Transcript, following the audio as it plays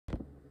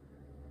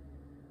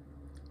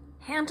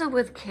Handle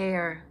with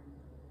care.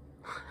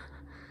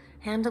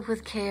 Handle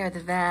with care, the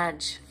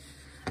vag.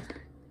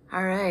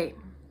 All right,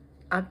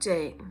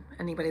 update.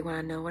 Anybody want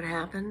to know what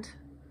happened?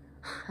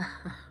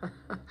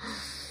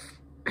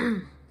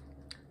 Let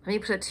me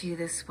put it to you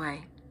this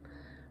way.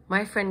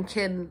 My friend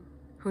Kim,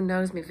 who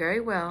knows me very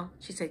well,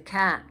 she said,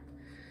 Kat,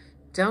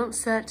 don't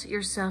set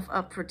yourself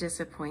up for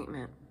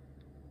disappointment.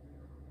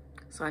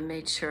 So I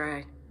made sure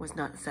I was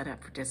not set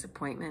up for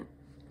disappointment.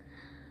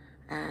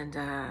 And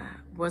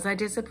was I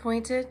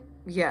disappointed?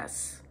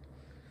 Yes.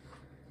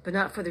 But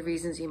not for the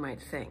reasons you might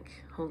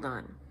think. Hold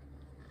on.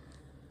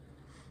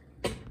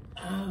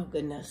 Oh,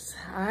 goodness.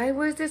 I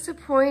was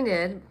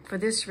disappointed for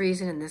this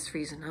reason and this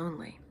reason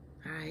only.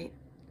 All right?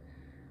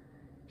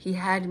 He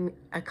had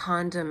a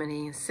condom and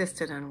he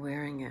insisted on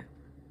wearing it.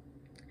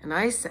 And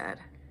I said,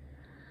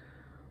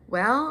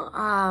 well,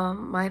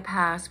 my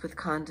past with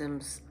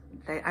condoms,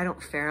 I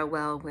don't fare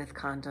well with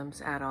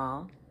condoms at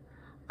all.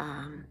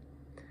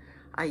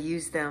 I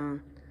used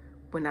them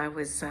when I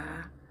was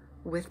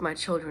with my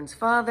children's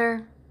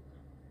father,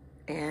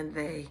 and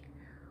they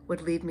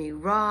would leave me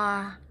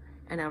raw,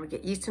 and I would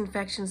get yeast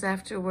infections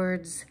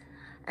afterwards,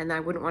 and I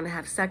wouldn't want to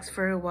have sex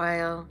for a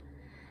while,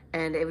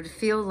 and it would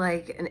feel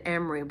like an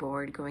emery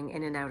board going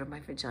in and out of my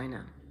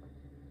vagina.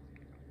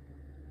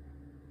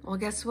 Well,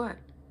 guess what?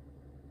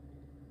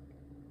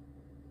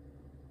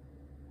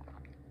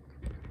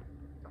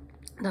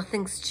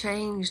 Nothing's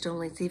changed,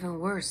 only it's even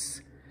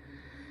worse.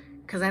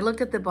 Because I looked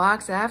at the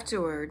box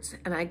afterwards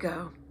and I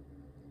go,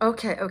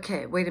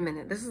 okay, wait a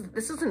minute. This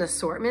is an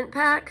assortment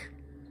pack?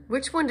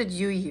 Which one did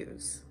you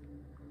use?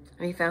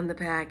 And he found the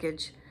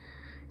package.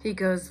 He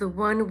goes, the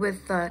one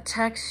with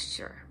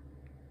texture.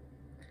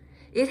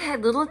 It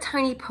had little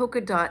tiny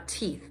polka dot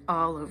teeth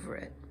all over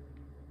it.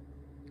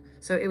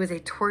 So it was a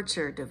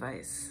torture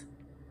device.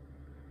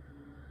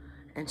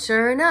 And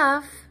sure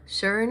enough,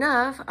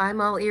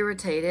 I'm all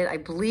irritated. I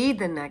bleed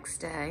the next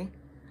day.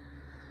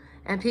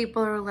 And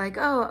people are like,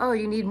 oh,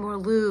 you need more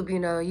lube. You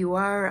know, you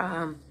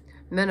are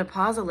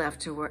menopausal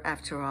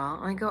after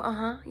all. I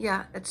go,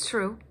 yeah, that's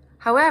true.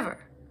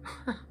 However,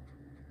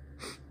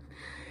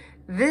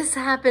 this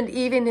happened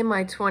even in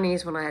my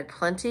 20s when I had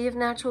plenty of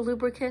natural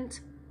lubricant.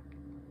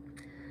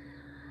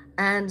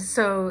 And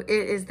so it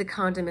is the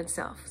condom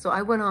itself. So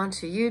I went on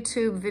to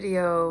YouTube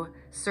video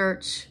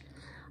search,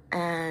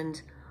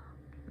 and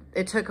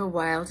it took a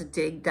while to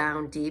dig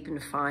down deep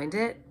and find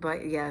it.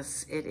 But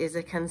yes, it is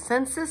a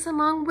consensus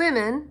among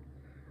women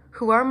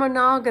who are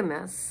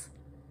monogamous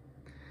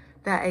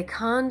that a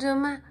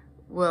condom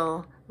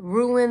will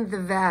ruin the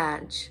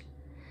vag.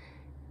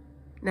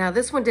 Now,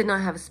 this one did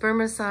not have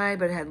spermicide,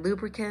 but it had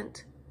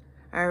lubricant.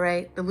 All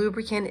right, the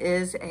lubricant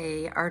is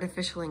a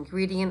artificial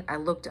ingredient. I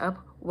looked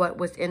up what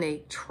was in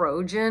a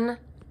Trojan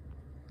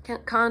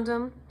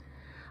condom.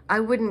 I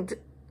wouldn't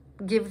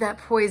give that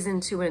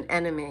poison to an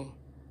enemy.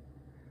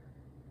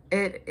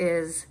 It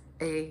is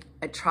an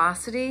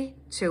atrocity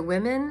to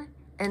women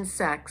and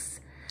sex.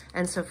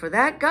 And so for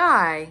that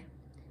guy,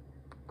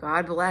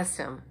 God bless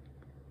him.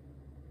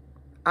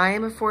 I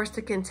am a force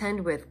to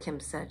contend with, Kim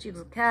said. She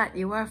goes, Kat,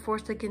 you are a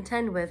force to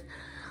contend with.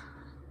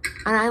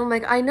 And I'm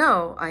like, I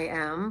know I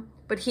am.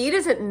 But he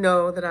doesn't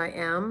know that I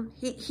am.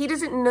 He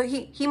doesn't know.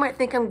 He might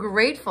think I'm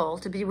grateful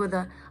to be with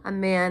a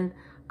man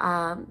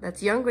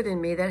that's younger than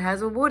me that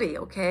has a woody,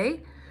 okay?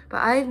 But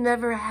I've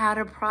never had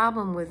a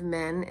problem with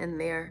men and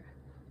their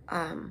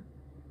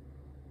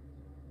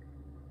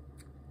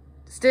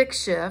stick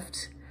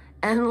shift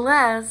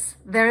unless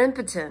they're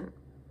impotent,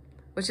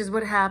 which is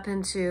what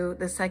happened to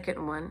the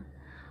second one.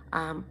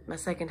 My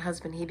second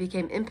husband, he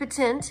became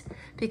impotent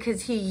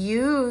because he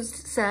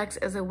used sex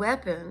as a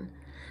weapon.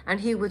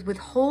 And he would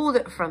withhold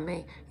it from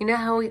me. You know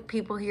how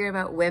people hear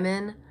about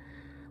women?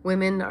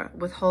 Women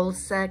withhold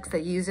sex.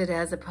 They use it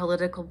as a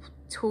political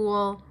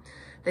tool.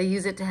 They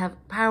use it to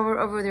have power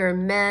over their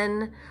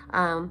men.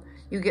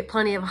 You get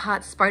plenty of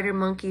hot spider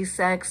monkey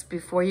sex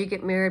before you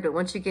get married. But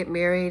once you get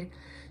married,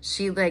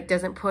 she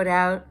doesn't put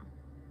out.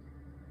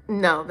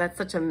 No, that's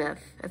such a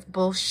myth. That's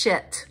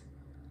bullshit.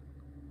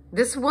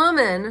 This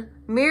woman,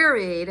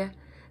 married,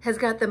 has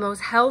got the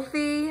most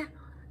healthy,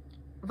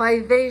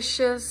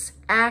 vivacious,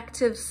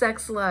 active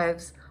sex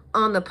lives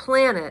on the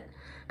planet.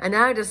 And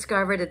I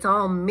discovered it's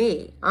all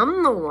me.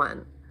 I'm the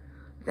one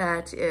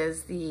that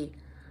is the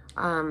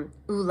ooh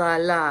la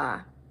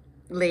la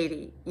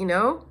lady, you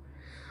know?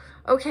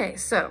 Okay,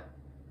 so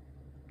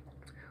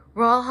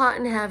we're all hot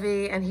and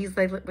heavy, and he's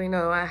like, you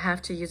know, I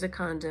have to use a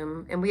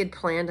condom. And we had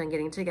planned on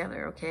getting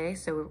together, okay?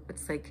 So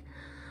it's like,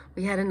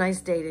 we had a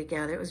nice day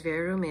together. It was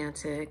very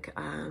romantic.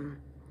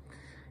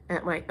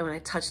 And when I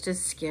touched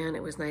his skin,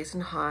 it was nice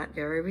and hot,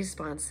 very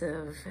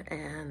responsive,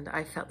 and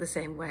I felt the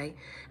same way.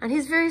 And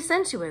he's very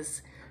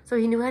sensuous. So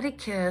he knew how to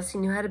kiss, he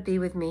knew how to be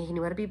with me, he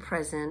knew how to be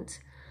present.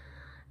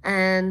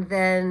 And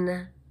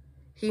then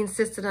he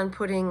insisted on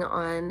putting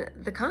on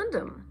the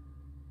condom.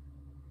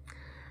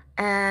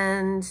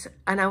 And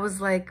I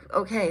was like,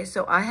 okay,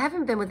 so I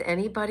haven't been with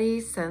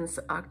anybody since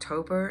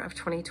October of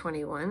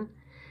 2021.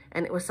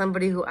 And it was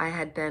somebody who I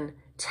had been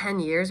 10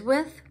 years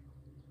with.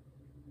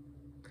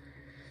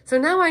 So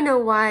now I know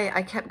why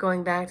I kept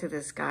going back to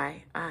this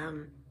guy.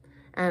 And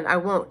I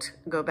won't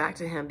go back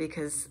to him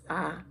because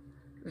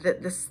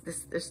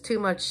there's too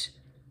much,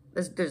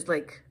 there's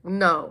like,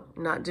 no,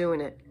 not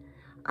doing it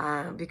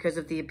because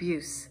of the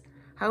abuse.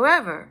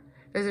 However,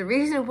 there's a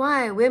reason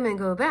why women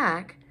go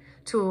back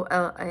to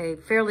a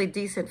fairly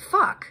decent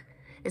fuck.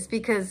 It's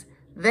because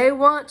they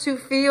want to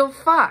feel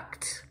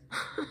fucked.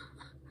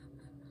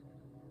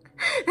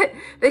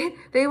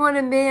 They want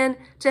a man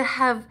to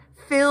have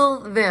fill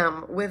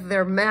them with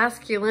their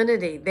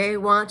masculinity. They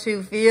want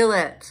to feel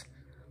it.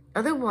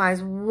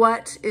 Otherwise,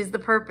 what is the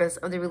purpose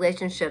of the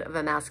relationship of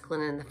a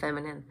masculine and the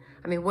feminine?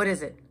 I mean, what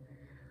is it?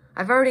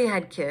 I've already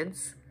had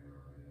kids.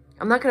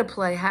 I'm not going to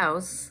play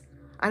house.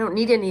 I don't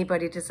need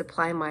anybody to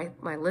supply my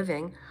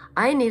living.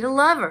 I need a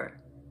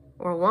lover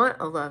or want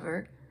a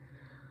lover.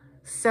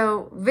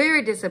 So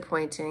very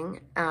disappointing.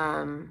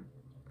 And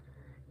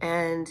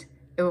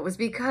it was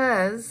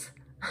because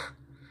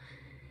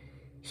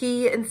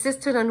he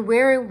insisted on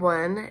wearing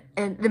one.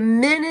 And the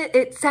minute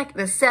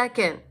the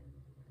second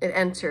it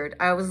entered,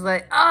 I was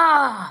like,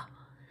 ah!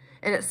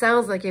 And it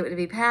sounds like it would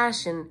be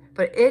passion,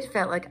 but it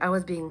felt like I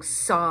was being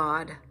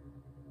sawed.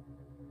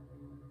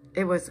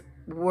 It was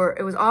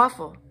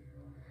awful.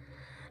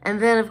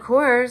 And then, of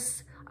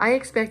course, I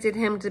expected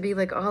him to be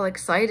like all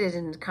excited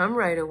and come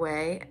right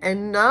away.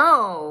 And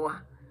no,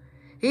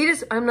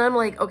 I'm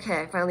like,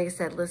 okay, I finally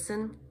said,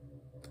 listen,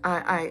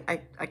 I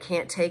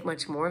can't take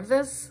much more of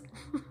this.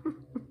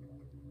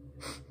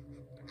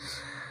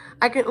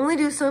 I can only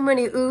do so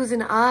many oohs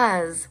and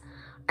ahs.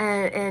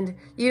 And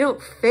you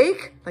don't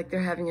fake like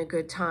they're having a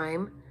good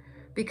time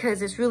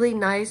because it's really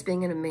nice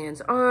being in a man's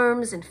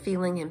arms and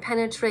feeling him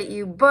penetrate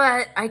you,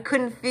 but I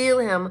couldn't feel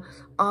him.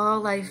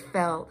 All I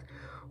felt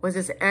was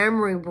this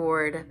emery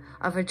board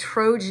of a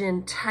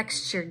Trojan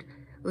textured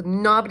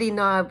knobbly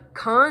knob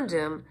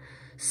condom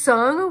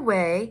sawing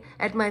away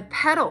at my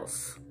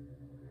pedals.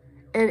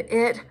 And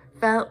it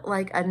felt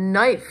like a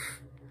knife.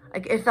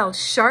 Like it felt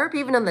sharp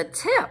even on the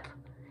tip.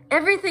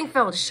 Everything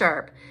felt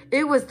sharp.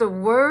 It was the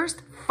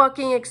worst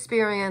fucking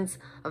experience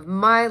of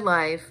my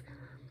life.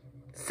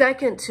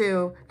 Second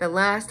to the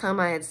last time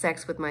I had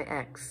sex with my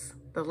ex.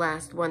 The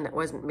last one that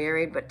wasn't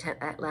married, but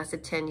that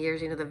lasted 10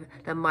 years. You know,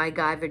 the my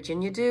guy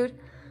Virginia dude.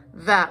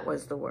 That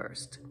was the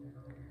worst.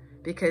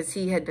 Because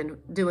he had been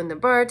doing the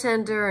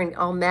bartender and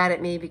all mad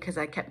at me because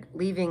I kept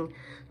leaving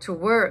to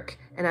work.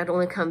 And I'd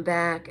only come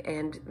back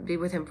and be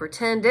with him for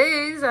 10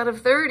 days out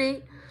of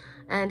 30.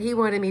 And he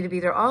wanted me to be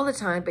there all the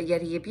time, but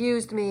yet he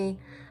abused me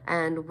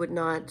and would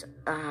not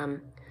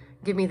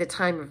give me the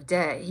time of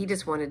day. He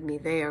just wanted me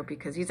there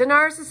because he's a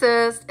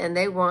narcissist and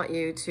they want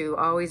you to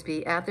always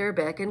be at their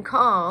beck and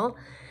call.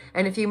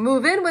 And if you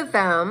move in with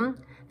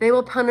them, they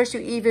will punish you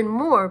even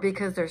more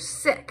because they're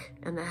sick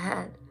in the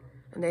head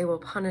and they will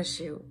punish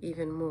you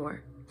even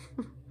more.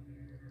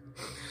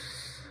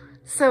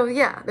 So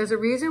yeah, there's a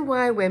reason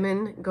why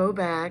women go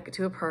back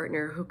to a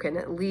partner who can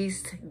at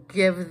least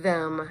give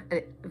them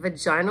a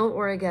vaginal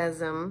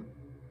orgasm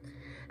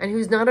and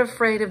who's not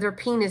afraid of their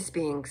penis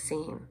being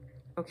seen,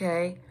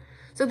 okay?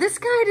 So this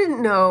guy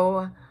didn't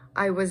know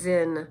I was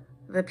in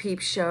the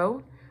Peep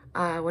Show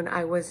when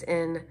I was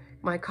in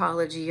my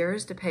college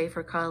years to pay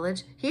for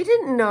college. He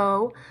didn't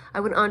know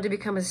I went on to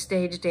become a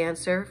stage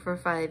dancer for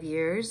 5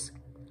 years.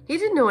 He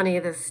didn't know any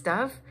of this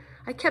stuff.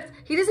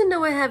 He doesn't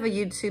know I have a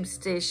YouTube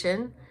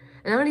station.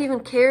 And I don't even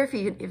care if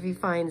he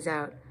finds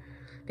out,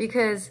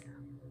 because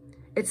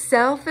it's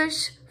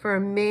selfish for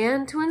a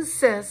man to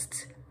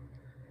insist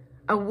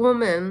a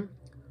woman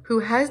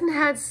who hasn't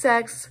had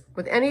sex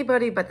with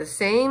anybody but the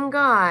same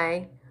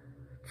guy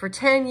for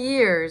 10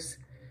 years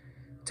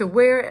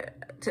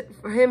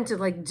for him to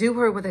like do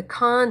her with a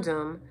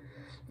condom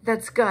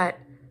that's got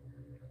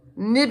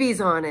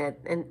nibbies on it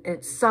and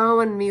it's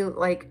sawing me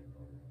like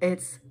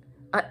it's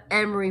an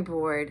emery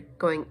board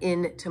going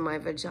into my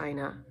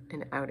vagina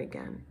and out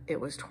again.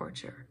 It was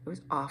torture. It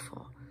was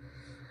awful.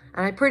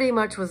 And I pretty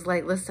much was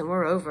like, listen,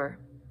 we're over.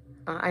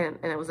 And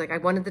I was like, I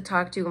wanted to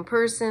talk to you in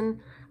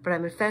person, but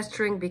I'm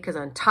festering because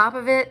on top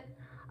of it,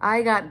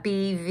 I got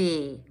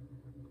BV. You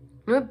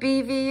know what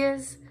BV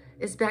is?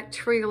 It's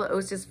bacterial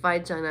oosis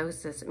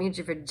vaginosis. It means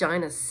your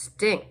vagina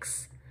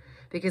stinks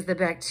because the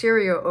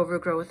bacterial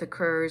overgrowth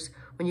occurs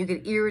when you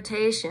get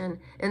irritation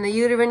in the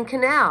uterine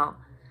canal.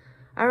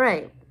 All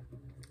right.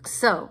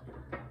 So,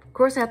 of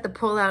course, I have to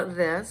pull out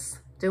this.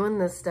 Doing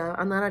this stuff.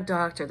 I'm not a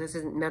doctor. This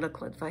isn't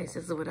medical advice.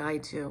 This is what I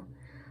do.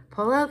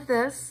 Pull out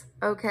this,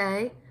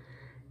 okay?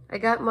 I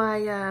got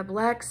my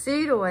black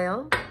seed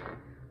oil,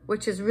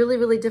 which is really,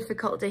 really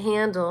difficult to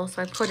handle.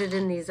 So I put it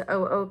in these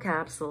OO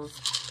capsules.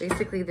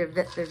 Basically, they're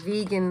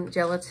vegan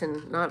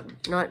gelatin,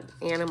 not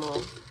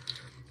animal.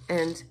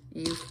 And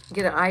you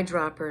get an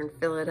eyedropper and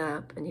fill it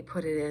up, and you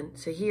put it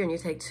into here, and you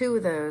take 2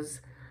 of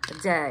those a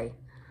day.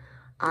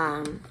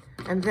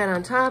 And then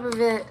on top of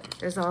it,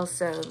 there's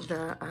also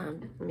the,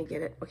 let me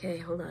get it. Okay,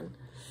 hold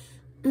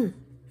on.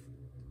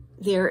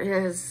 There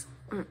is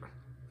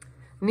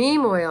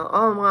neem oil.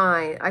 Oh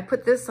my, I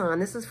put this on.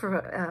 This is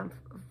for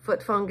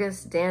foot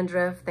fungus,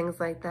 dandruff, things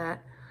like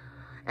that.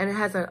 And it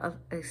has a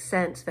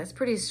scent that's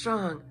pretty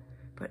strong,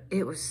 but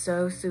it was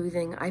so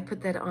soothing. I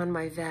put that on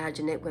my vag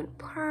and it went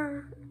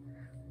purr,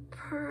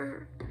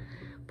 purr,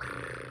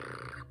 purr,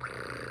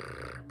 purr,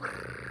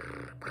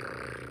 purr, purr.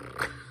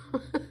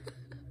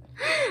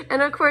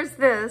 And of course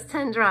this,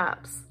 10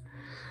 drops.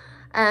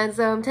 And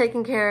so I'm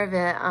taking care of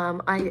it.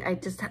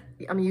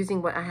 I'm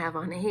using what I have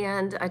on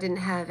hand. I didn't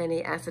have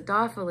any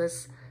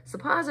acidophilus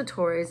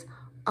suppositories.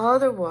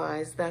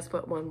 Otherwise, that's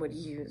what one would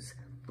use.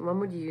 One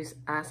would use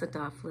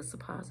acidophilus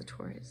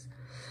suppositories.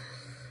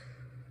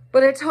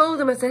 But I told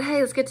him, I said,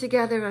 hey, let's get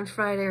together on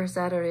Friday or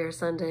Saturday or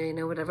Sunday, you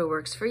know, whatever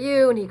works for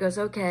you. And he goes,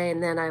 okay.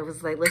 And then I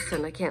was like,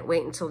 listen, I can't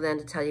wait until then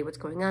to tell you what's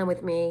going on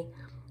with me.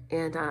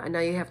 And I know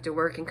you have to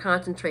work and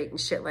concentrate and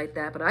shit like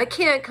that, but I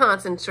can't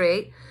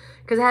concentrate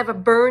because I have a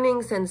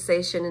burning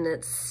sensation and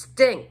it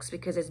stinks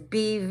because it's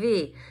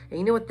BV. And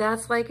you know what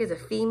that's like as a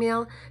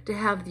female? To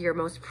have your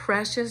most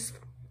precious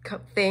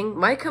thing,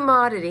 my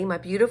commodity, my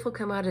beautiful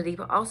commodity,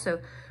 but also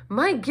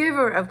my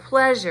giver of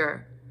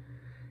pleasure.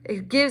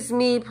 It gives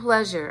me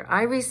pleasure.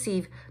 I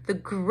receive the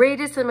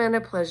greatest amount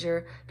of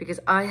pleasure because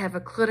I have a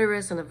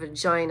clitoris and a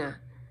vagina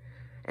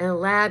and a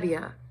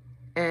labia,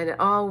 and it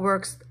all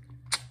works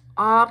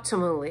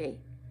optimally.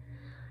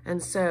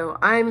 And so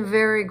I'm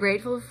very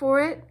grateful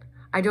for it.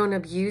 I don't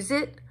abuse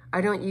it.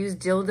 I don't use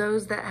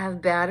dildos that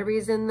have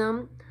batteries in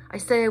them. I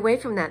stay away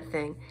from that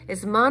thing.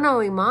 It's mano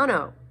a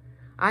mano.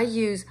 I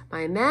use my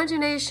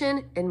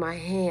imagination and my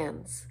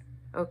hands,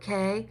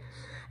 okay?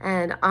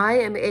 And I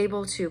am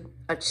able to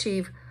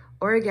achieve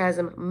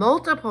orgasm,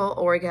 multiple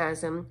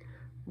orgasm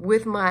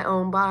with my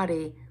own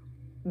body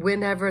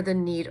whenever the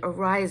need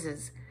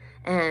arises.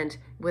 And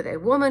with a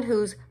woman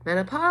who's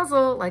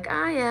menopausal like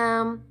I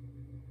am,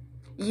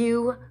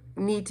 you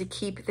need to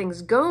keep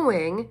things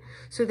going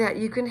so that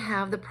you can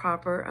have the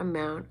proper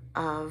amount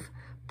of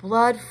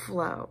blood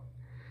flow.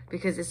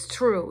 Because it's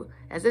true,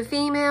 as a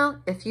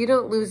female, if you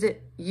don't lose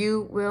it,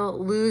 you will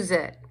lose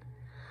it.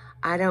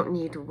 I don't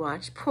need to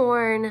watch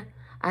porn.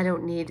 I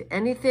don't need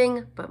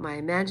anything but my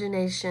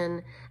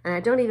imagination. And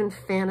I don't even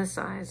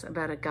fantasize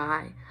about a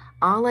guy.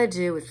 All I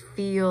do is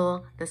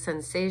feel the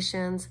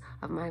sensations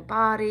of my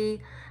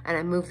body, and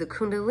I move the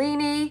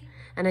kundalini,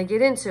 and I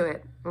get into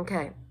it.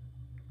 Okay.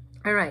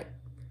 All right.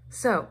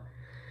 So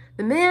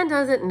the man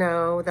doesn't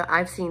know that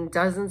I've seen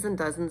dozens and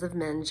dozens of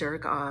men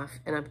jerk off,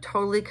 and I'm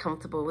totally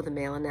comfortable with the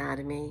male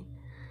anatomy.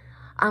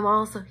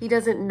 He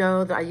doesn't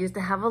know that I used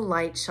to have a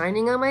light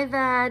shining on my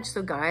vag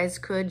so guys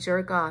could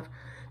jerk off.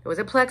 There was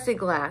a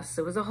plexiglass.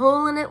 There was a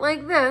hole in it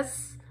like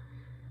this.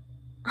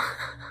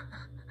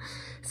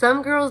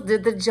 Some girls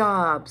did the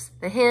jobs,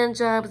 the hand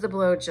jobs, the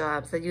blow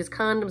jobs. They used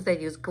condoms, they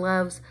used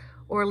gloves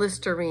or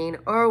Listerine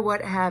or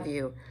what have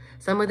you.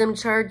 Some of them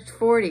charged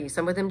 40,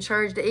 some of them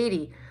charged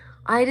 80.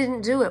 I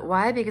didn't do it.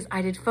 Why? Because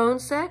I did phone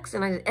sex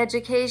and I did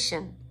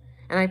education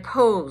and I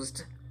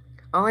posed.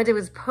 All I did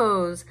was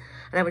pose,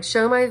 and I would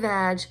show my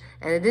vag,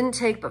 and it didn't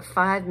take but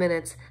 5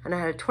 minutes, and I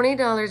had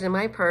 $20 in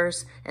my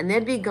purse, and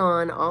they'd be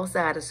gone all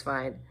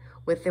satisfied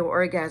with their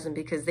orgasm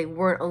because they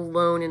weren't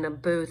alone in a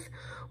booth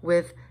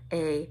with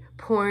a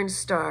porn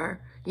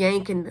star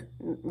jerking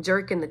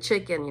the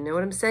chicken, you know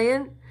what I'm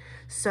saying?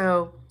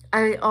 So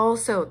I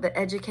also, the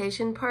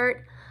education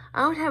part,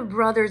 I would have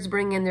brothers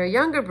bring in their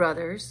younger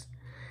brothers,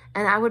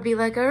 and I would be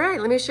like, all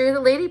right, let me show you the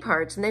lady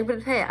parts. And they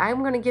would, hey, I'm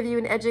going to give you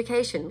an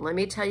education. Let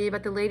me tell you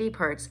about the lady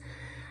parts.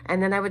 And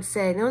then I would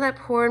say, you know that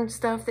porn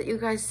stuff that you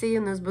guys see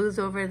in those booths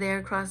over there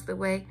across the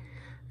way?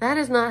 That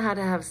is not how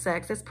to have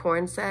sex. That's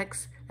porn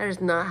sex. That is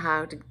not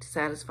how to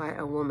satisfy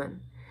a woman.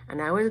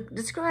 And I would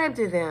describe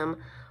to them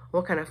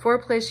what kind of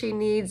foreplay she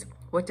needs,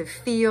 what to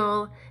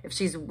feel. If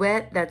she's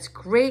wet, that's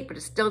great, but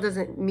it still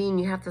doesn't mean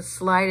you have to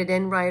slide it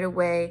in right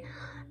away.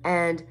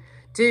 And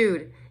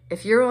dude,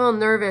 if you're all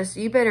nervous,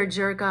 you better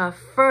jerk off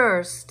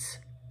first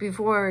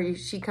before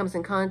she comes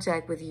in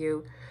contact with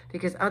you,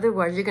 because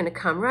otherwise you're going to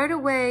come right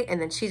away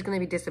and then she's going to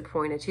be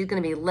disappointed. She's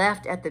going to be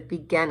left at the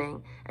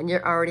beginning and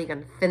you're already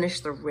going to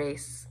finish the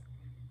race.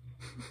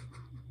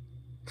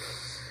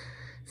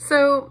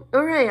 So,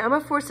 all right, I'm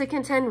a force to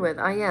contend with.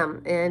 I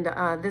am. And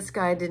this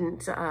guy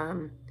didn't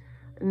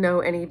know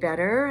any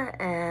better,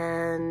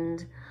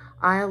 and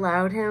I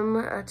allowed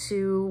him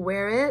to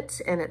wear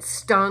it, and it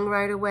stung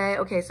right away.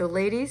 Okay, so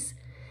ladies,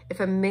 if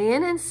a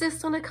man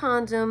insists on a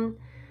condom,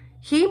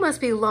 he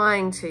must be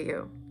lying to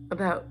you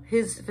about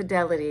his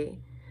fidelity.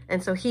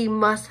 And so he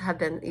must have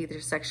been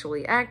either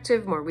sexually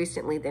active more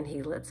recently than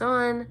he lets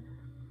on.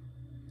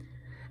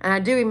 And I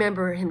do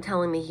remember him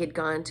telling me he'd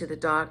gone to the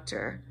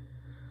doctor,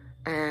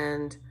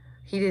 and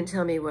he didn't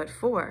tell me what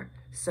for.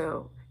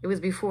 So it was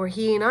before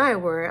he and I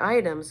were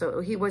items,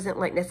 so he wasn't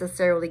like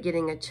necessarily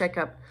getting a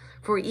checkup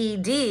for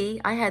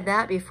ED. I had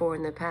that before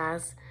in the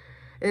past.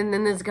 And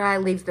then this guy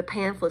leaves the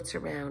pamphlets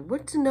around.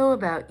 What to know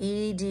about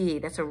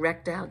ED? That's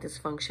erectile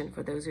dysfunction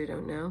for those who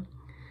don't know.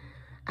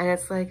 And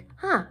it's like,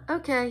 huh,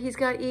 okay, he's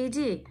got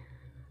ED.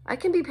 I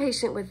can be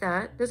patient with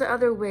that. There's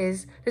other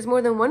ways. There's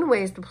more than one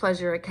ways to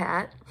pleasure a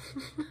cat.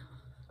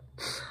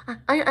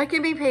 I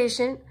can be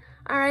patient.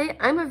 All right,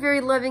 I'm a very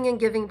loving and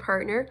giving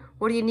partner.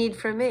 What do you need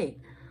from me?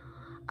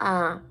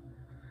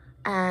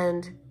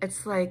 And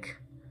it's like,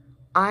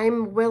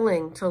 I'm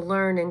willing to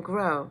learn and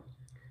grow.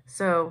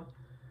 So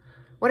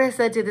what I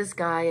said to this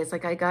guy is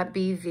like, I got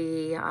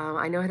BV,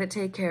 I know how to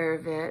take care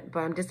of it, but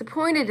I'm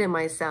disappointed in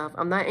myself.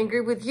 I'm not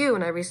angry with you,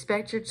 and I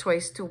respect your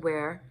choice to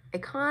wear a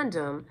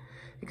condom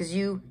because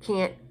you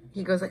can't,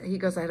 he goes,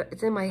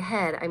 it's in my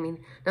head. I mean,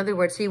 in other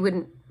words, he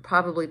wouldn't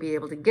probably be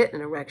able to get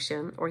an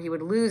erection, or he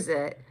would lose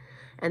it,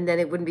 and then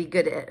it wouldn't be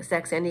good at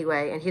sex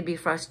anyway, and he'd be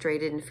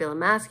frustrated and feel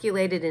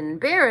emasculated and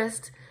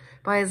embarrassed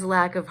by his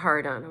lack of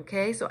hard-on,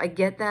 okay? So I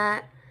get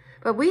that.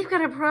 But we've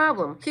got a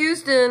problem.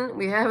 Houston,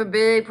 we have a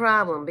big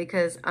problem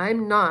because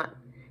I'm not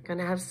going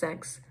to have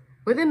sex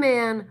with a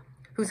man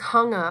who's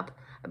hung up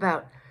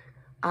about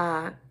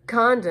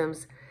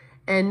condoms,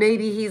 and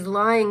maybe he's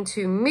lying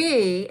to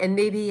me, and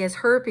maybe he has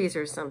herpes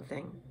or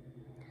something.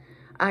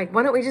 Why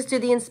don't we just do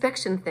the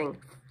inspection thing?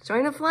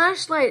 Shine a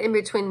flashlight in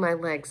between my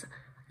legs.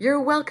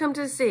 You're welcome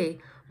to see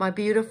my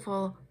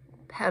beautiful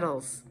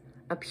petals,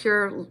 a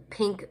pure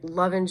pink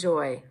love and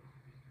joy.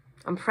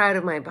 I'm proud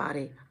of my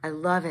body. I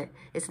love it.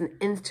 It's an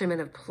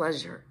instrument of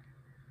pleasure.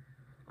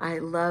 I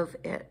love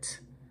it.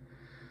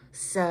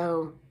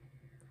 So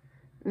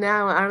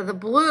now out of the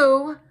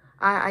blue,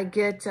 I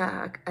get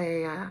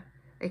a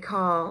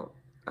call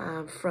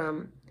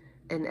from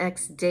an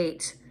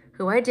ex-date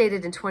who I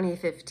dated in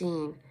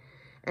 2015.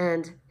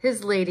 And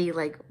his lady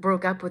like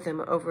broke up with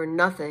him over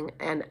nothing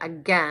and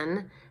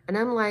again. And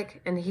I'm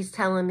like, and he's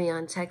telling me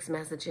on text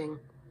messaging,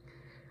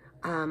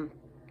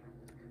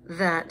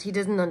 that he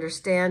doesn't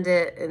understand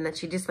it and that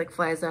she just like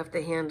flies off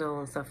the handle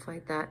and stuff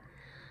like that.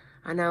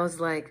 And I was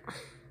like,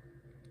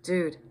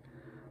 dude,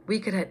 we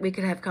could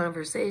have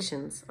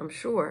conversations, I'm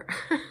sure.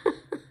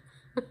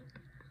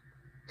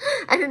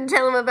 I didn't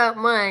tell him about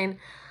mine.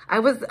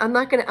 I'm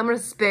gonna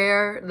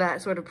spare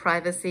that sort of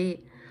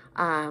privacy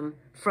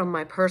from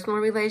my personal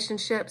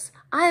relationships.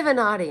 I have an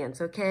audience,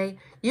 okay?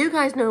 You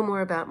guys know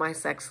more about my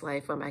sex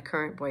life or my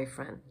current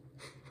boyfriend.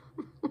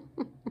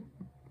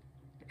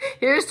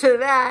 Here's to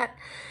that,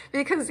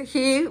 because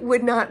he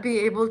would not be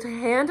able to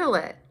handle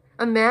it.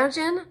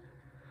 Imagine.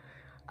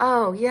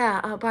 Oh,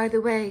 yeah, by the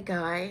way,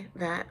 guy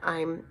that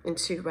I'm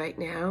into right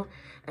now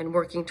and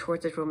working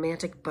towards a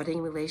romantic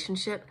budding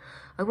relationship,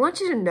 I want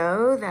you to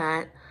know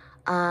that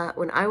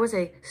when I was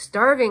a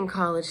starving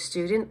college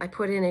student, I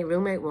put in a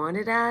roommate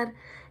wanted ad,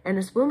 and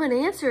this woman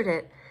answered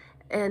it.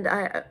 And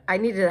I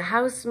needed a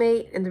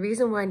housemate, and the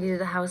reason why I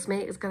needed a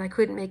housemate is because I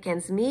couldn't make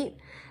ends meet,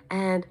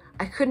 and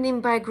I couldn't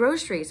even buy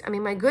groceries. I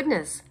mean, my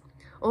goodness.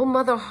 Old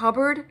Mother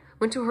Hubbard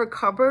went to her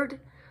cupboard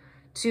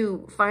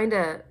to find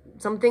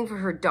something for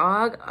her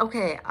dog.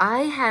 Okay,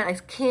 I had a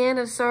can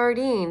of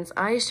sardines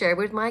I shared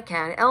with my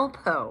cat,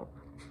 Elpo.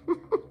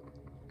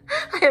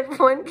 I had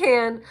 1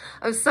 can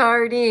of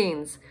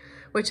sardines,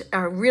 which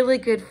are really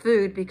good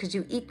food because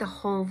you eat the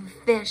whole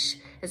fish.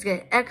 It's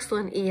got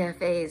excellent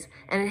EFAs,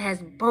 and it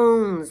has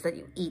bones that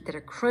you eat that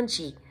are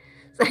crunchy.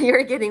 So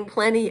you're getting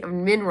plenty of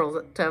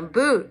minerals to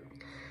boot.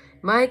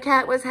 My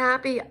cat was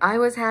happy. I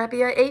was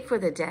happy. I ate for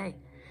the day.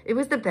 It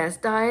was the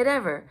best diet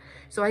ever.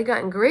 So I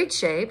got in great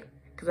shape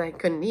because I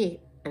couldn't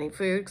eat any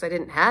food because I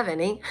didn't have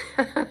any.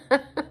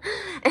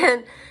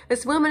 And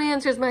this woman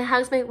answers my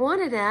housemate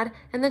wanted ad,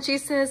 and then she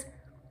says,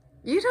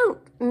 you don't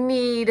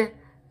need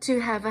to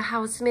have a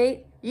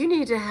housemate. You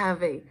need to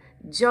have a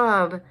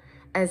job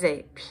as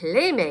a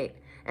playmate.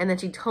 And then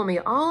she told me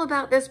all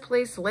about this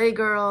place, Slay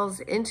Girls,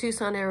 in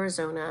Tucson,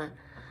 Arizona.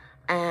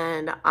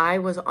 And I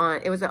was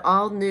on, it was an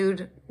all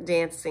nude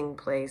dancing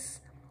place.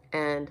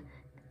 And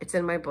it's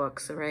in my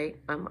books, all right?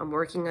 I'm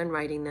working on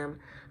writing them.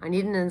 I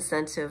need an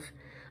incentive.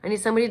 I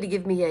need somebody to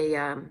give me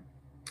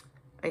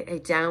a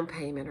down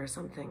payment or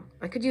something.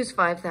 I could use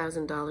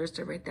 $5,000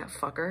 to write that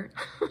fucker.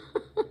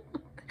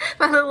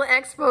 My little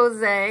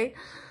expose.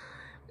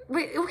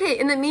 Wait, okay,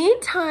 in the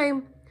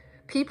meantime,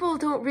 people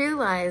don't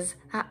realize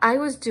that I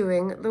was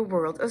doing the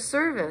world a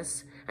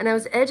service, and I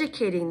was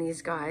educating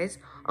these guys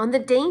on the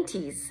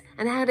dainties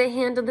and how to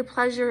handle the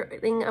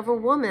pleasuring of a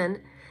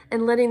woman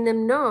and letting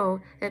them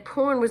know that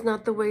porn was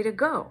not the way to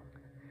go.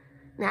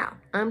 Now,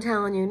 I'm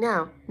telling you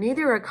now,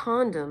 neither are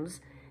condoms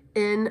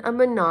in a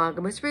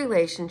monogamous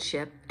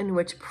relationship in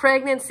which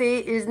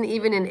pregnancy isn't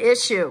even an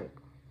issue.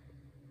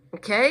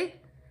 Okay?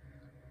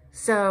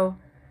 So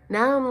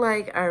now I'm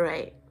like, all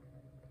right,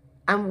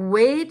 I'm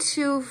way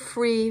too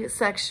free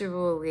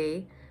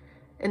sexually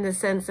in the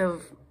sense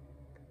of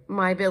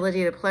my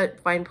ability to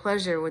find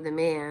pleasure with a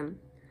man.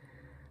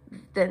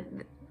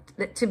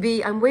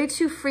 I'm way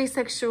too free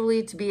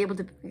sexually to be able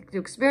to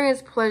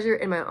experience pleasure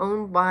in my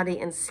own body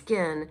and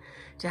skin,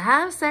 to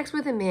have sex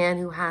with a man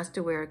who has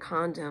to wear a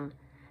condom,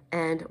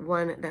 and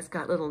one that's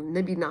got little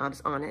nibby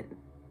knobs on it,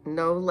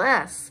 no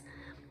less.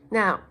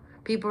 Now,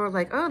 people are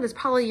like, oh, there's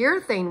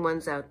polyurethane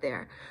ones out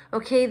there.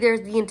 Okay,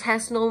 there's the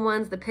intestinal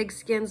ones, the pig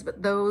skins,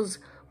 but those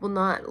will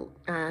not,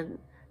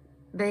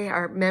 they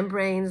are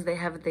membranes,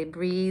 they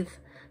breathe.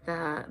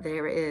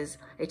 There is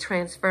a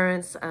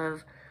transference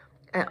of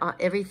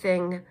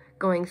everything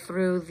going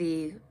through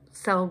the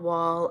cell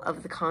wall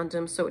of the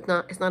condom, so it's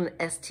not an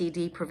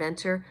STD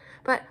preventer.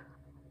 But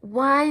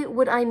why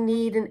would I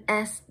need an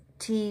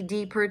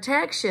STD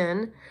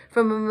protection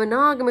from a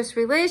monogamous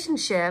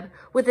relationship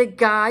with a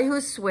guy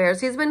who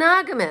swears he's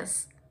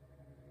monogamous?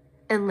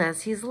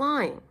 Unless he's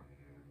lying.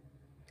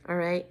 All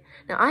right.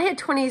 Now, I had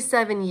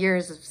 27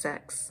 years of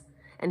sex,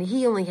 and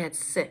he only had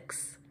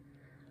 6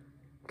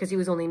 because he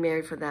was only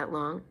married for that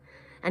long.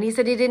 And he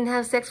said he didn't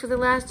have sex for the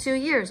last 2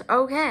 years.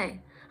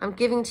 Okay. I'm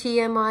giving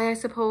TMI, I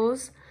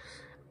suppose.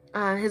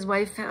 His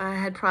wife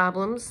had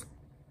problems.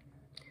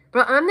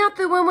 But I'm not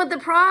the one with the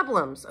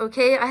problems,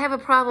 okay? I have a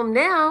problem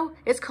now.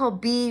 It's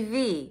called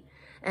BV.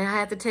 And I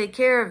have to take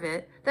care of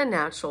it the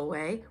natural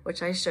way,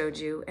 which I showed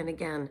you. And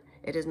again,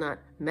 it is not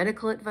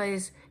medical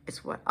advice.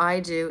 It's what I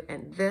do.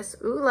 And this,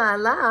 ooh la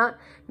la,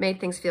 made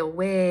things feel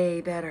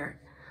way better.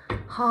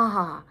 Ha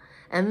ha.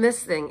 And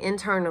this thing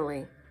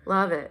internally,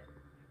 love it.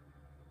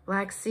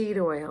 Black seed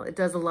oil. It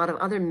does a lot of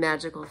other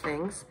magical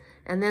things.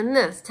 And then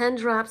this, 10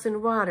 drops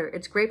in water.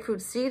 It's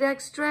grapefruit seed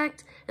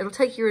extract. It'll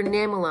take your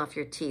enamel off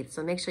your teeth.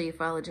 So make sure you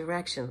follow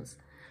directions.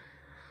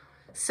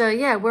 So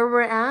yeah, where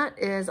we're at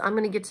is I'm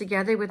going to get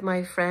together with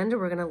my friend.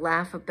 We're going to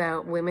laugh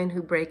about women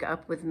who break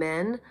up with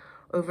men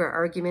over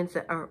arguments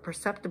that are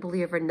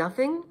perceptibly over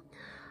nothing.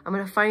 I'm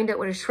going to find out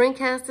what a shrink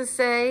has to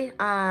say.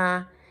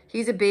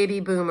 He's a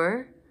baby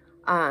boomer.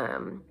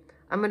 I'm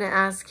going to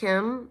ask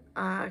him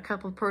a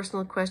couple of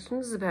personal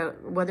questions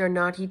about whether or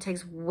not he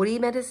takes woody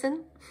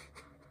medicine.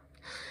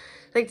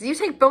 Like, do you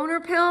take boner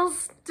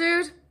pills,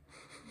 dude?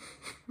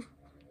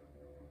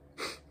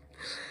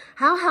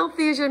 How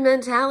healthy is your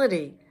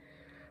mentality?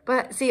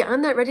 But see,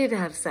 I'm not ready to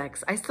have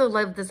sex. I still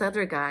love this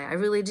other guy. I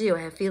really do.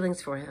 I have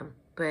feelings for him.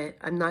 But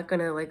I'm not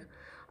going to, like,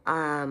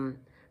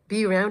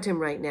 be around him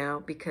right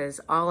now because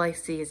all I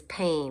see is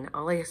pain.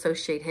 All I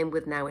associate him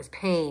with now is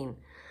pain.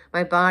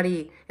 My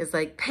body is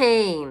like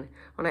pain.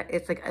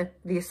 It's like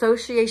the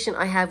association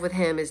I have with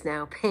him is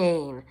now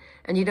pain.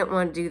 And you don't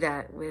want to do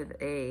that with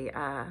a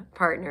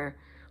partner,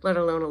 let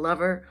alone a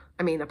lover.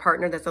 I mean, a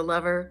partner that's a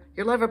lover.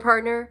 Your lover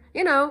partner,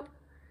 you know,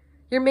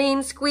 your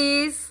main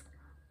squeeze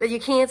that you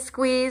can't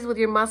squeeze with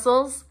your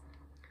muscles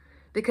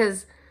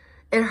because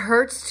it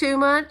hurts too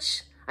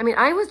much. I mean,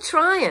 I was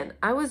trying.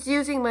 I was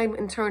using my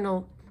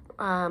internal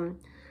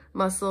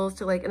muscles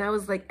to like, and I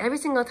was like, every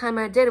single time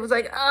I did, it was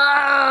like,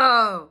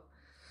 oh,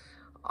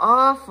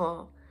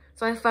 awful.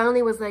 So I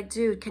finally was like,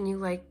 dude, can you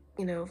like,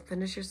 you know,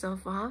 finish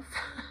yourself off?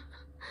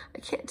 I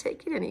can't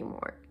take it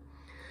anymore.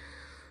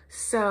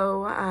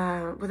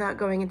 So without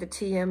going into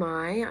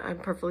TMI, I'm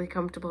perfectly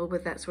comfortable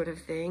with that sort of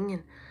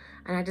thing.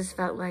 And I just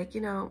felt like,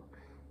 you know,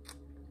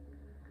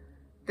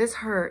 this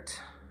hurt.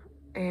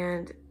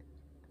 And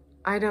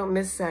I don't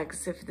miss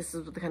sex if this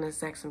is the kind of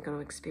sex I'm going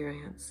to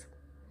experience.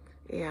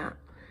 Yeah.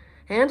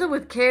 Handle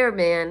with care,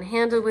 man.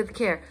 Handle with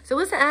care. So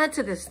let's add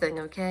to this thing,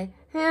 okay?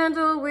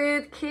 Handle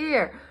with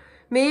care.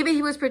 Maybe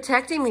he was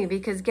protecting me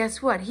because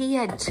guess what? He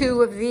had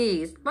 2 of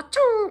these.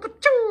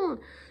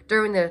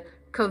 During the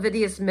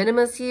Covidius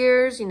minimus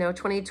years, you know,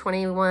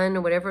 2021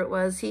 or whatever it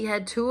was, he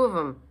had 2 of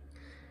them.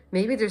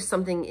 Maybe there's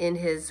something in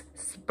his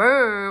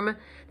sperm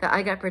that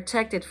I got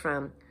protected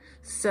from.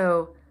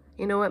 So,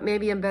 you know what?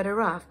 Maybe I'm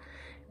better off.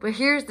 But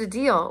here's the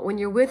deal. When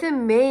you're with a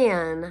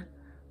man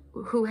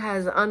who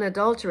has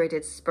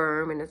unadulterated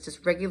sperm and it's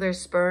just regular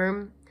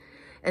sperm,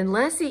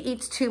 unless he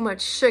eats too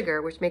much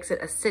sugar, which makes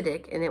it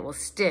acidic and it will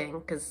sting,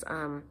 because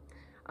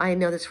I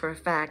know this for a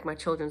fact, my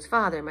children's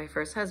father, my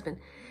first husband,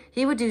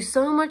 he would do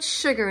so much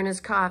sugar in his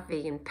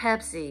coffee and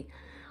Pepsi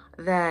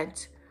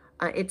that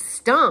it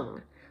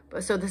stung.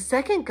 So the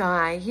second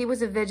guy, he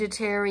was a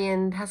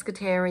vegetarian,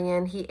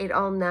 pescatarian, he ate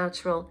all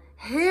natural.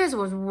 His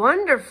was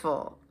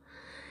wonderful.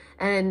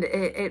 And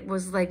it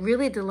was like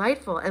really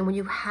delightful. And when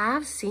you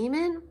have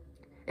semen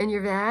in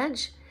your vag,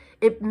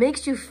 it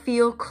makes you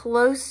feel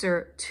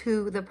closer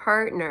to the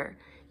partner.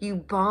 You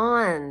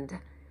bond.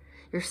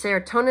 Your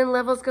serotonin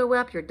levels go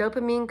up. Your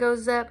dopamine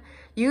goes up.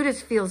 You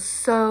just feel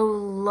so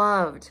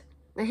loved.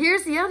 Now,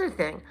 here's the other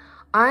thing.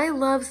 I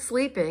love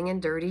sleeping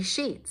in dirty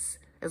sheets,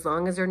 as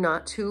long as they're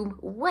not too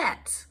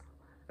wet,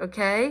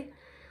 okay?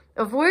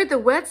 Avoid the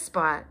wet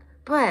spot,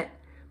 but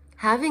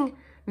having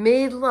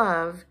made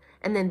love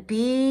and then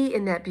be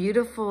in that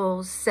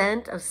beautiful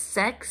scent of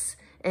sex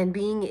and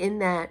being in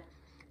that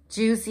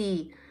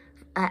juicy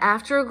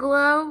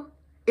afterglow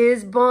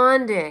is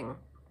bonding.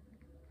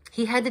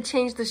 He had to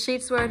change the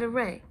sheets right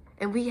away.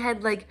 And we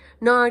had like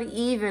not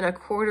even a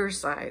quarter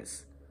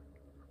size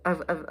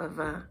of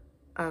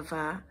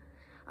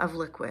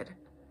liquid.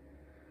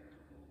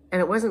 And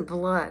it wasn't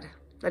blood.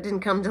 That didn't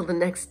come till the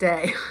next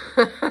day.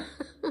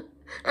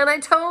 And I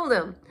told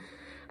him,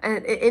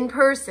 and in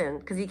person,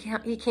 because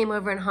he came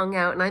over and hung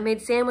out, and I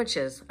made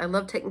sandwiches. I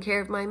love taking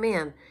care of my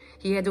man.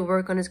 He had to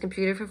work on his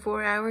computer for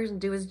 4 hours and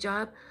do his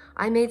job.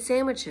 I made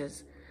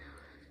sandwiches.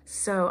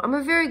 So I'm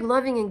a very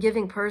loving and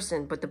giving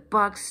person, but the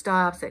buck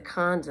stops at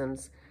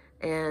condoms.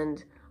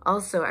 And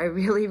also, I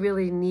really,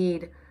 really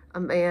need a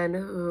man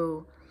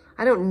who,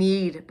 I don't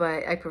need,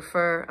 but I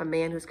prefer a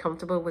man who's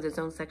comfortable with his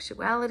own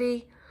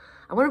sexuality.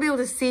 I want to be able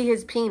to see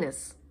his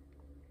penis.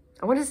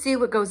 I want to see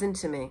what goes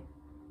into me.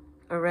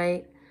 All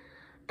right?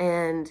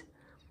 And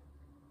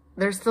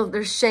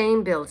there's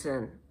shame built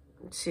in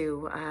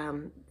to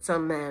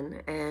some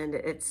men, and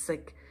it's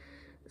like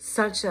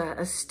such a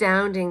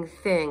astounding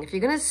thing. If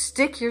you're gonna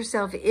stick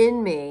yourself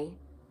in me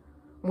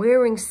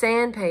wearing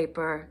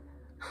sandpaper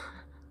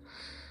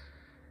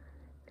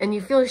and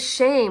you feel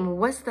shame,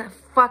 what's the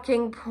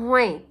fucking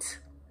point?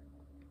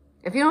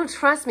 If you don't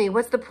trust me,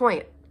 what's the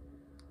point?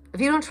 If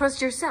you don't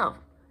trust yourself,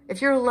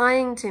 if you're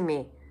lying to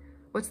me,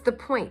 what's the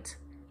point?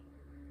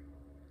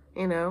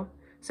 You know?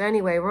 So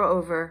anyway, we're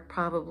over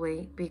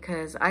probably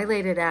because I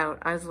laid it out.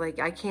 I was like,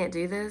 I can't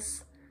do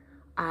this.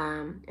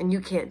 And you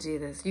can't do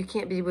this. You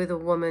can't be with a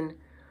woman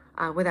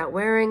without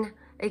wearing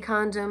a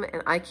condom,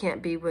 and I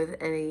can't be with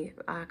any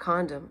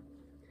condom.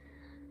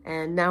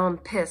 And now I'm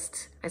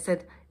pissed. I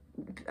said,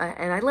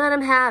 and I let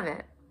him have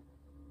it.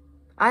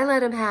 I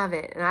let him have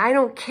it, and I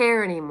don't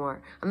care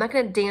anymore. I'm not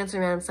going to dance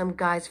around some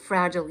guy's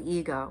fragile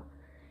ego.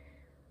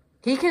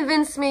 He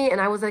convinced me,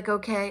 and I was like,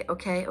 okay, I'll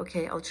try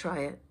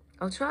it.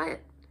 I'll try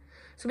it.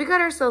 So we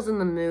got ourselves in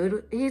the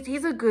mood.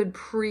 He's a good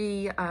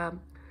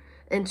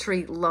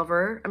entry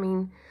lover. I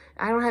mean,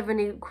 I don't have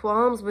any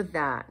qualms with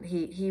that.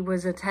 He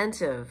was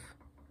attentive.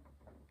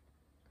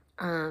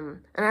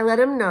 And I let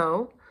him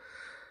know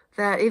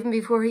that even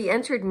before he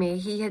entered me,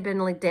 he had been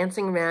like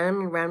dancing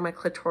around my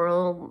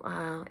clitoral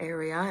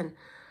area, and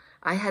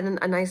I had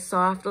a nice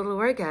soft little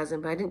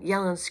orgasm, but I didn't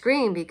yell and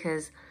scream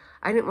because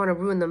I didn't want to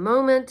ruin the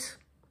moment.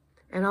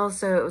 And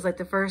also it was like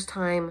the first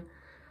time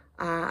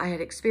I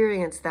had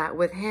experienced that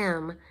with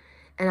him,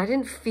 and I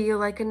didn't feel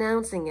like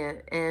announcing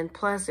it. And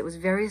plus it was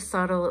very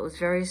subtle. It was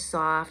very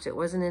soft. It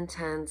wasn't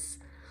intense.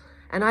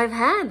 And I've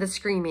had the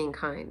screaming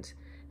kind,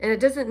 and it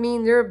doesn't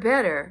mean they're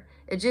better.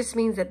 It just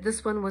means that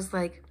this one was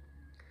like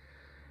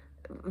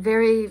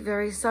very,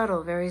 very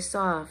subtle, very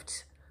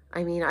soft.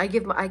 I mean, I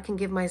can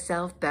give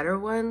myself better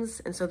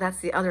ones. And so that's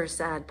the other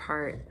sad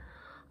part,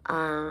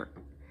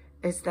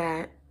 is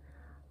that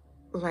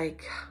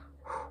like,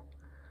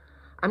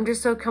 I'm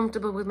just so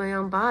comfortable with my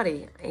own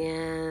body,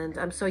 and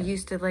I'm so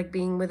used to like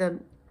being with a,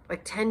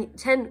 like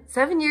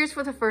 7 years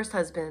for the first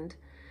husband,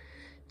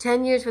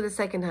 10 years for the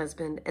second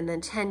husband, and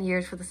then 10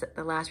 years for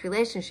the last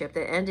relationship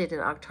that ended in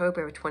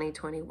October of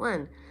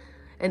 2021.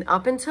 And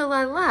up until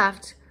I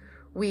left,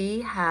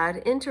 we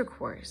had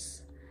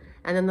intercourse.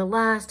 And then the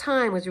last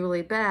time was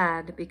really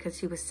bad because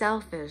he was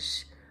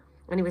selfish,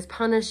 and he was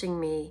punishing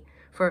me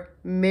for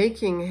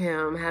making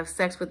him have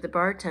sex with the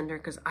bartender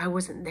because I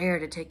wasn't there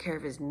to take care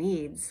of his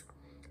needs.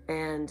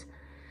 And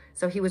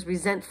so he was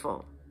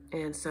resentful.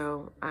 And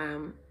so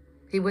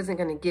he wasn't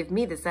going to give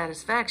me the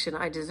satisfaction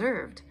I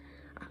deserved.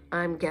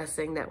 I'm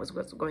guessing that was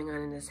what's going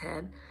on in his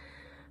head.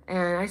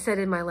 And I said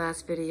in my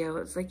last video,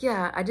 it's like,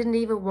 yeah, I didn't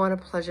even want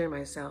to pleasure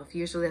myself.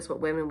 Usually that's what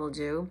women will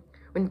do.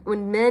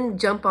 When men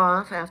jump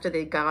off after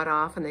they got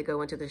off and they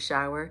go into the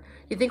shower,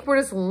 you think we're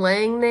just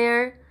laying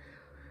there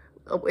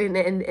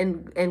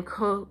in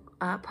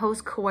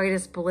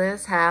post-coitus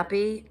bliss,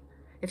 happy?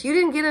 If you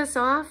didn't get us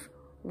off,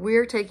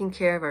 we're taking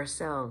care of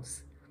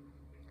ourselves.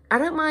 I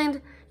don't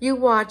mind you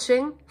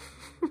watching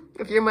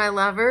if you're my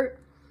lover.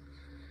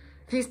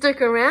 If you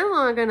stick around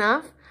long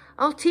enough,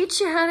 I'll teach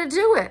you how to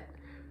do it.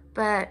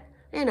 But,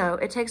 you know,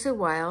 it takes a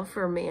while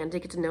for a man to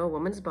get to know a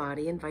woman's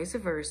body and vice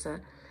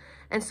versa.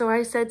 And so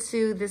I said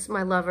to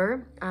my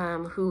lover,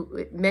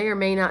 who may or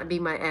may not be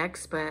my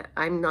ex, but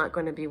I'm not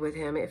going to be with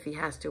him if he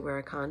has to wear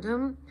a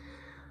condom.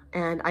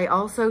 And I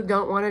also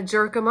don't want to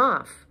jerk him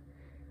off.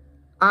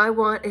 I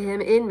want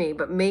him in me,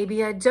 but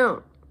maybe I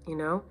don't, you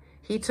know.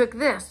 He took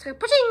this.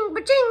 Ba-ching,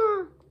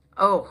 ba-ching.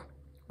 Oh,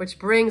 which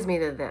brings me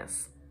to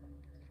this.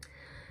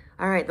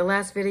 All right, the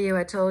last video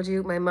I told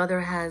you, my mother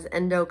has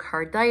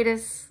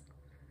endocarditis.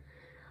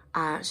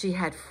 She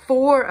had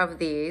 4 of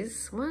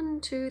these.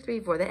 1, 2, 3,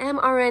 4. The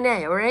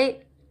mRNA, all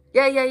right?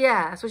 Yeah.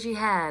 That's what she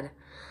had.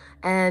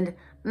 And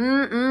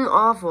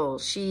awful.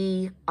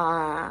 She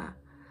has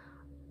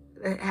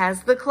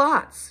the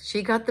clots.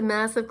 She got the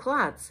massive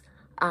clots.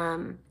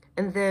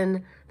 And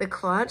then the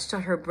clots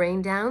shut her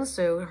brain down.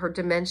 So her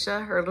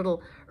dementia, her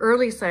little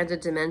early signs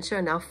of dementia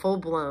are now full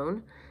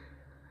blown.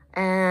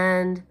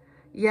 And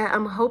yeah,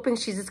 I'm hoping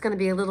she's just going to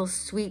be a little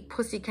sweet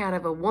pussycat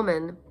of a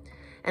woman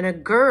and a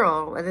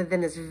girl rather than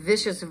this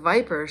vicious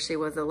viper she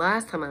was the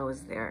last time I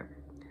was there,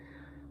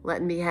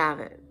 letting me have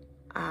it.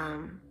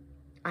 I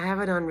have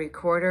it on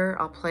recorder.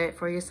 I'll play it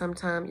for you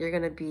sometime. You're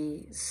going to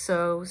be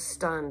so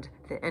stunned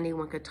that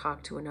anyone could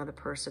talk to another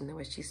person the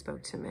way she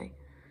spoke to me.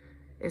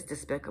 It's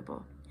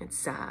despicable. It's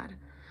sad.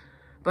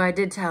 But I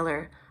did tell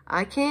her,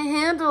 I can't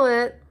handle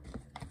it.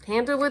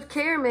 Handle with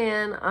care,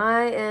 man.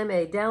 I am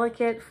a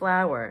delicate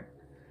flower.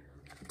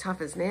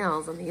 Tough as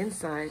nails on the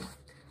inside,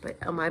 but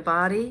on my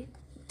body,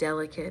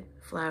 delicate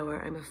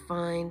flower. I'm a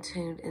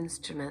fine-tuned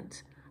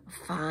instrument. A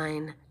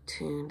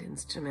fine-tuned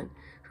instrument.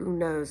 Who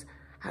knows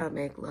how to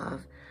make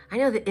love? I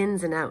know the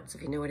ins and outs,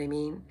 if you know what I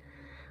mean.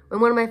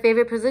 When one of my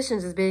favorite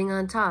positions is being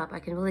on top, I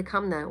can really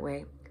come that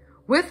way.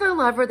 With a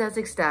lover that's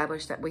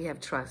established that we have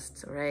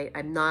trust, all right?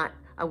 I'm not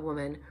a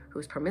woman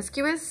who's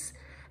promiscuous,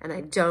 and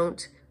I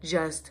don't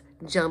just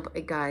jump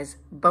a guy's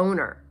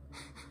boner.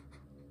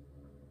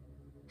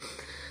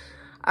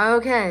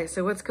 Okay,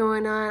 so what's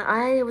going on?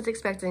 I was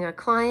expecting a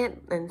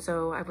client, and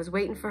so I was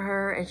waiting for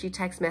her, and she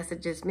text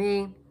messages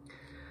me.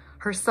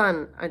 Her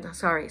son,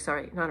 sorry,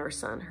 not her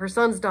son. Her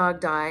son's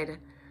dog died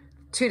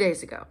 2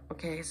 days ago.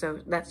 Okay, so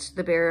that's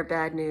the bearer of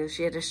bad news.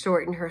 She had to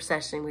shorten her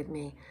session with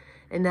me.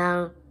 And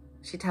now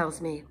she tells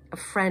me a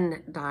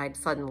friend died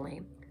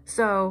suddenly.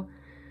 So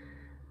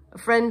a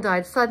friend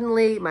died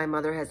suddenly. My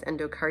mother has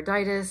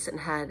endocarditis and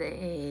had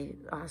a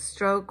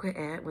stroke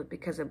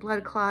because of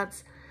blood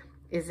clots.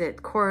 Is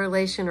it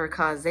correlation or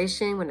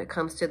causation when it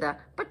comes to the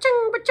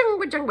ba-chung, ba-chung,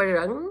 ba-chung,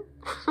 ba-chung?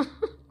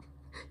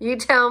 You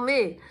tell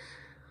me.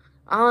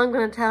 All I'm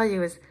going to tell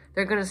you is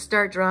they're going to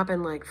start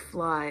dropping like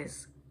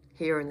flies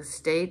here in the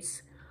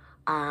States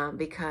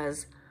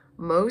because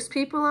most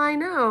people I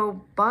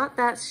know bought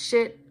that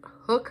shit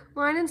hook,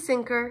 line, and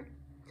sinker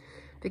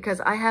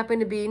because I happen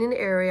to be in an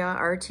area,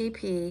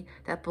 RTP,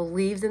 that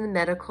believes in the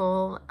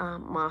medical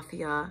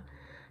mafia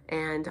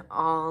and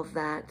all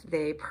that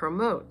they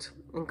promote,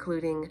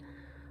 including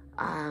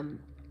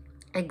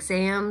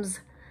exams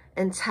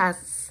and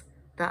tests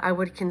that I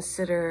would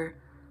consider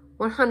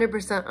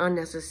 100%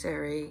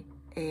 unnecessary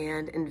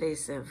and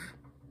invasive,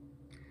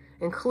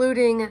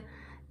 including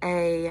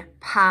a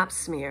pap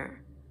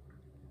smear,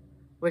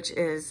 which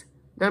is,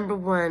 number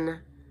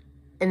one,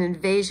 an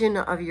invasion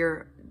of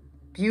your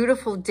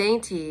beautiful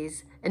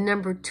dainties, and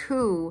number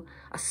two,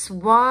 a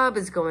swab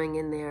is going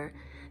in there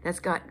that's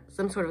got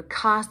some sort of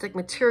caustic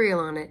material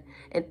on it,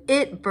 and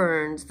it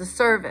burns the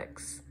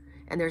cervix.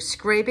 And they're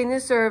scraping the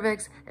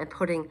cervix and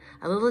putting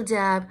a little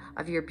dab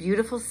of your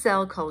beautiful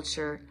cell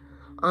culture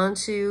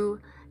onto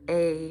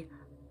in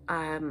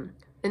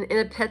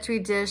a Petri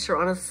dish or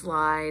on a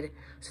slide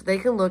so they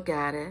can look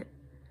at it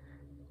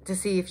to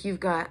see if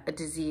you've got a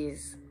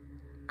disease.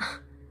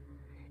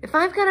 If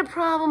I've got a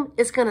problem,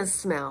 it's gonna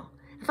smell.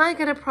 If I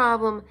got a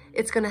problem,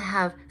 it's gonna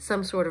have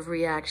some sort of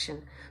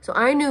reaction. So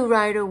I knew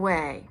right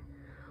away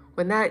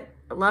when that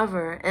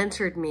lover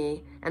entered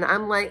me and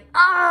I'm like,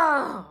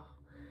 oh!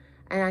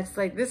 And it's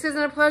like, this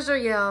isn't a pleasure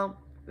yell.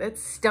 It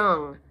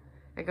stung.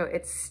 I go,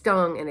 it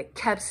stung and it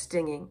kept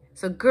stinging.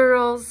 So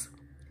girls,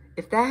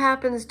 if that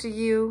happens to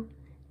you,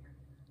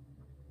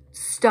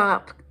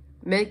 stop.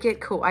 Make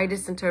it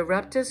coitus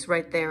interruptus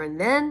right there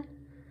and then,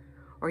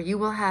 or you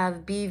will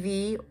have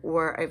BV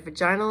or a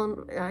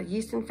vaginal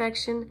yeast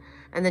infection,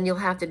 and then you'll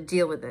have to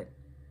deal with it.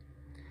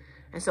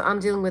 And so I'm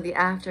dealing with the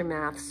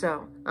aftermath.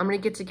 So I'm gonna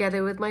get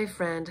together with my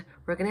friend.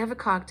 We're gonna have a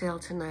cocktail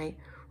tonight.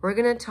 We're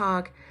gonna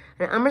talk,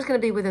 and I'm just gonna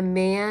be with a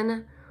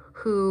man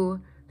who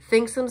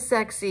thinks I'm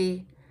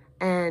sexy,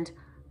 and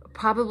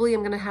probably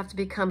I'm gonna have to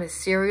become a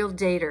serial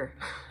dater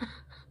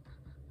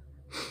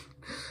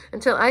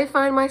until I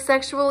find my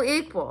sexual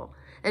equal.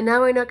 And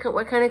now I know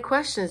what kind of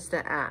questions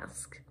to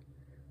ask.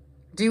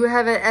 Do you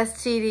have an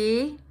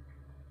STD?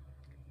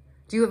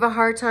 Do you have a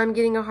hard time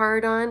getting a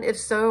hard on? If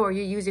so, are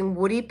you using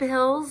woody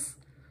pills?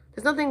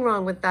 There's nothing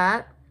wrong with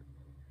that.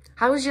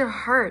 How is your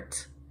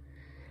heart?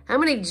 How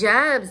many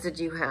jabs did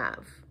you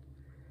have?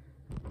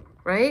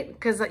 Right?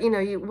 Because,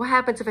 what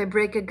happens if I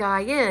break a guy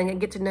in and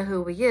get to know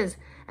who he is,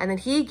 and then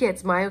he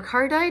gets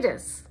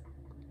myocarditis?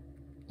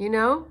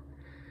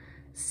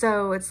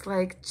 So it's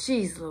like,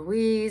 geez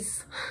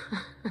Louise.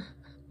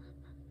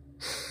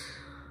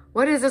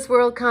 What is this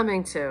world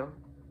coming to?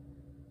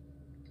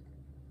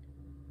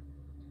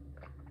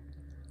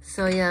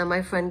 So yeah,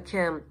 my friend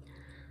Kim,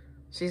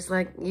 she's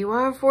like, you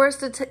are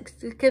forced to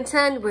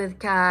contend with,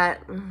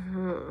 Kat.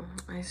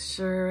 I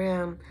sure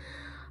am.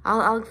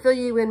 I'll fill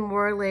you in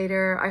more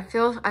later. I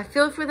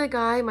feel for the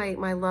guy,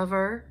 my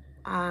lover,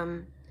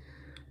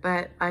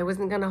 but I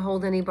wasn't gonna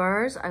hold any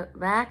bars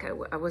back.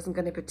 I wasn't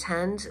gonna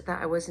pretend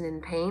that I wasn't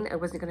in pain. I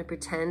wasn't gonna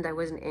pretend I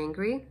wasn't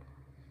angry.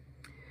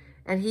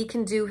 And he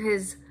can do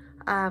his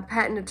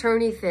patent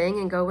attorney thing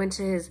and go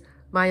into his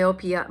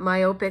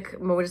myopic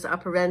modus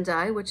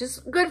operandi, which is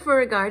good for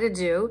a guy to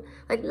do.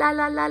 Like, la,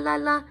 la, la, la,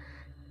 la.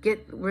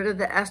 Get rid of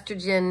the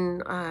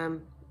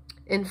estrogen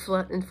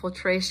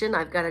infiltration.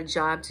 I've got a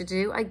job to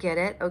do. I get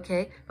it,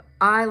 okay? But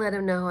I let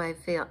him know how I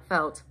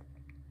felt.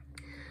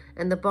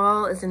 And the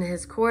ball is in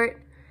his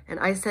court. And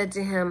I said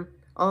to him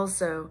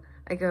also,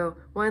 I go,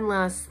 one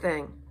last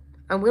thing.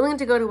 I'm willing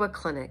to go to a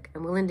clinic.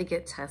 I'm willing to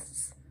get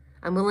tests.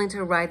 I'm willing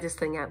to ride this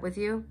thing out with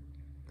you.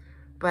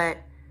 But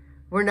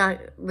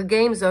the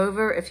game's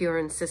over if you're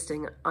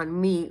insisting on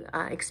me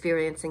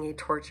experiencing a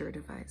torture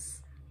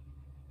device.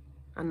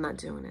 I'm not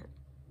doing it.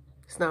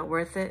 It's not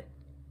worth it.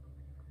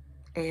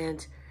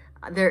 And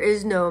there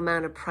is no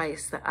amount of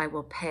price that I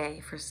will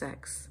pay for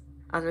sex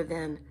other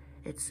than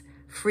it's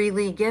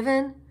freely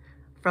given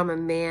from a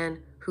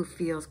man who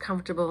feels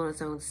comfortable in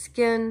his own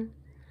skin.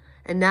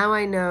 And now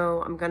I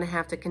know I'm going to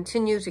have to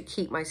continue to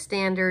keep my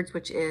standards,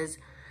 which is,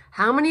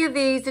 how many of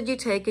these did you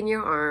take in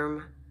your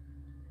arm?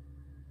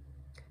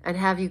 And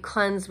have you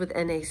cleansed with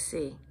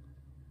NAC?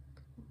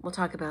 We'll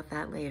talk about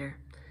that later.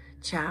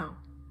 Ciao.